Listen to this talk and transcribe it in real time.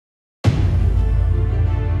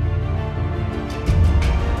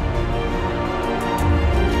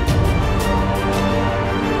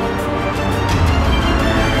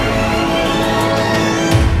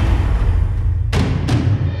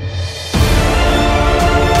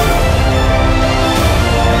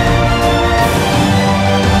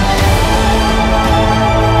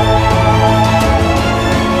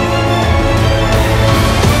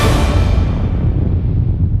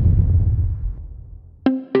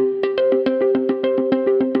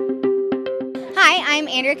I'm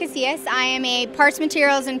Andrea Casillas. I am a parts,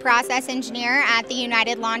 materials, and process engineer at the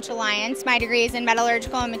United Launch Alliance. My degree is in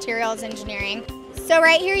metallurgical and materials engineering. So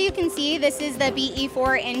right here you can see this is the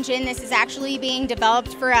BE4 engine. This is actually being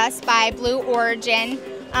developed for us by Blue Origin,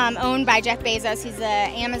 owned by Jeff Bezos. He's the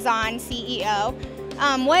Amazon CEO.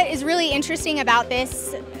 What is really interesting about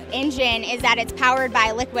this engine is that it's powered by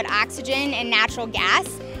liquid oxygen and natural gas.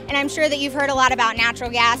 And I'm sure that you've heard a lot about natural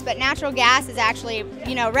gas, but natural gas is actually,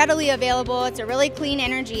 readily available. It's a really clean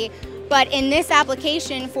energy. But in this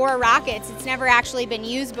application for rockets, it's never actually been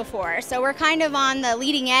used before. So we're kind of on the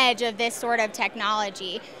leading edge of this sort of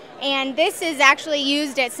technology. And this is actually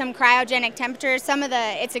used at some cryogenic temperatures.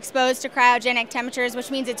 It's exposed to cryogenic temperatures,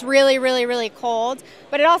 which means it's really, really, really cold.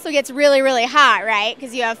 But it also gets really, really hot, right?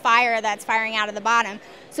 Because you have fire that's firing out of the bottom.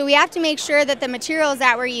 So we have to make sure that the materials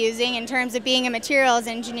that we're using, in terms of being a materials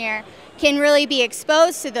engineer, can really be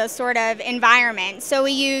exposed to those sort of environments. So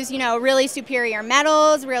we use, really superior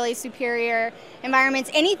metals, really superior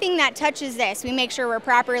environments. Anything that touches this, we make sure we're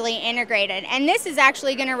properly integrated. And this is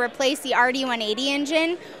actually going to replace the RD-180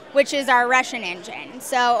 engine, which is our Russian engine.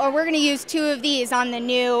 So we're going to use 2 of these on the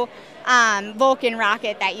new Vulcan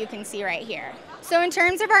rocket that you can see right here. So in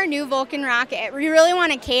terms of our new Vulcan rocket, we really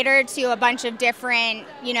want to cater to a bunch of different,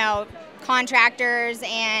 contractors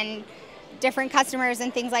and different customers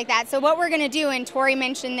and things like that. So what we're going to do, and Tori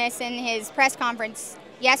mentioned this in his press conference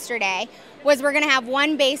yesterday, was we're going to have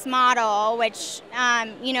one base model, which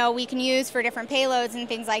we can use for different payloads and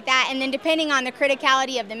things like that. And then depending on the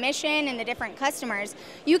criticality of the mission and the different customers,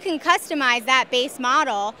 you can customize that base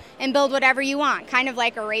model and build whatever you want, kind of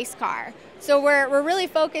like a race car. So we're really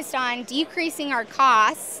focused on decreasing our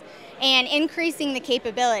costs and increasing the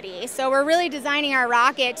capability. So we're really designing our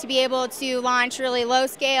rocket to be able to launch really low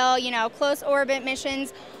scale, close orbit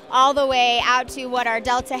missions, all the way out to what our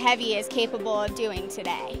Delta Heavy is capable of doing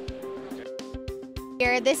today.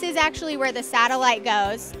 Here, this is actually where the satellite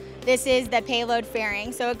goes. This is the payload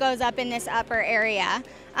fairing, so it goes up in this upper area.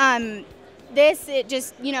 It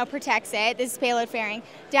just, protects it. This is payload fairing.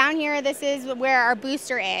 Down here, this is where our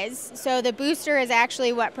booster is. So the booster is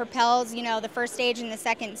actually what propels, the first stage and the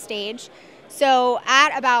second stage. So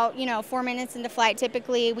at about, 4 minutes into flight,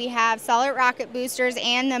 typically we have solid rocket boosters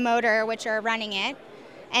and the motor, which are running it.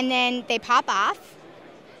 And then they pop off,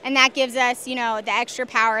 and that gives us, the extra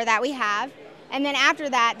power that we have. And then after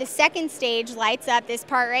that, the second stage lights up this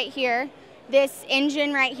part right here. This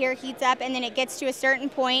engine right here heats up, and then it gets to a certain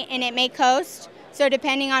point and it may coast. So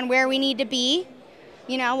depending on where we need to be,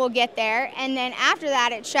 we'll get there. And then after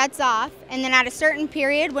that, it shuts off. And then at a certain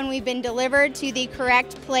period, when we've been delivered to the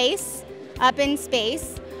correct place up in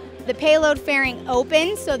space, the payload fairing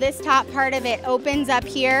opens. So this top part of it opens up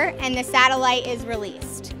here, and the satellite is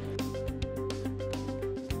released.